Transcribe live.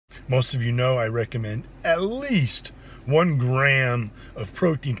Most of you know I recommend at least 1 gram of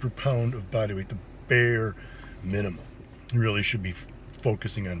protein per pound of body weight, the bare minimum. You really should be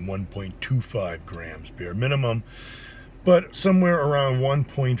focusing on 1.25 grams bare minimum, but somewhere around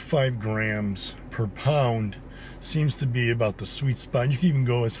 1.5 grams per pound seems to be about the sweet spot. You can even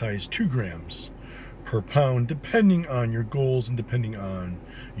go as high as 2 grams per pound, depending on your goals and depending on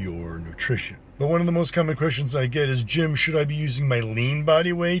your nutrition. But one of the most common questions I get is, Jim, should I be using my lean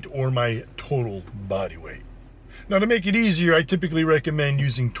body weight or my total body weight? Now, to make it easier, I typically recommend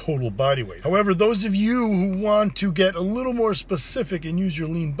using total body weight. However, those of you who want to get a little more specific and use your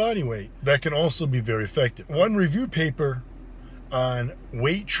lean body weight, that can also be very effective. One review paper on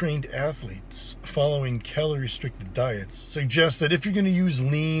weight-trained athletes following calorie-restricted diets suggests that if you're going to use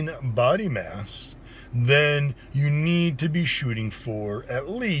lean body mass, then you need to be shooting for at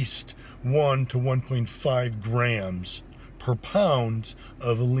least 1 to 1.5 grams per pound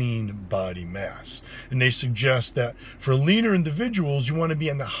of lean body mass. And they suggest that for leaner individuals, you want to be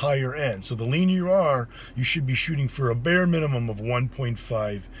on the higher end. So the leaner you are, you should be shooting for a bare minimum of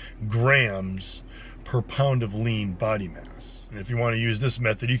 1.5 grams per pound of lean body mass. And if you want to use this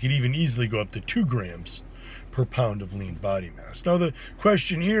method, you could even easily go up to 2 grams per pound of lean body mass. Now the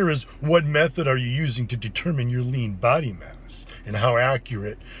question here is, what method are you using to determine your lean body mass, and how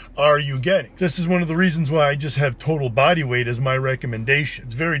accurate are you getting? This is one of the reasons why I just have total body weight as my recommendation.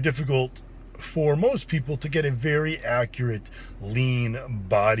 It's very difficult for most people to get a very accurate lean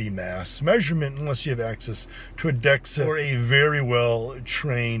body mass measurement unless you have access to a DEXA or a very well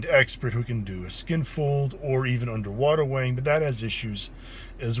trained expert who can do a skin fold or even underwater weighing, but that has issues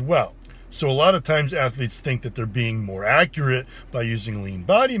as well. So a lot of times athletes think that they're being more accurate by using lean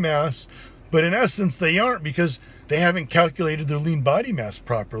body mass, but in essence they aren't, because they haven't calculated their lean body mass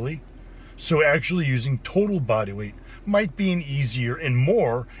properly. So actually using total body weight might be an easier and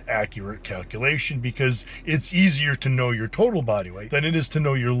more accurate calculation, because it's easier to know your total body weight than it is to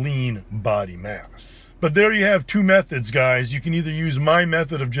know your lean body mass. But there you have 2 methods, guys. You can either use my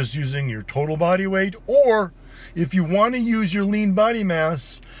method of just using your total body weight, or if you want to use your lean body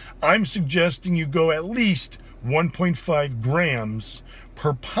mass, I'm suggesting you go at least 1.5 grams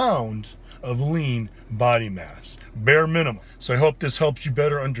per pound of lean body mass, bare minimum. So I hope this helps you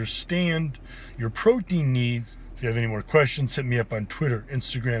better understand your protein needs. If you have any more questions, hit me up on Twitter,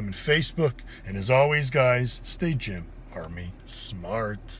 Instagram, and Facebook. And as always, guys, stay Gym Army smart.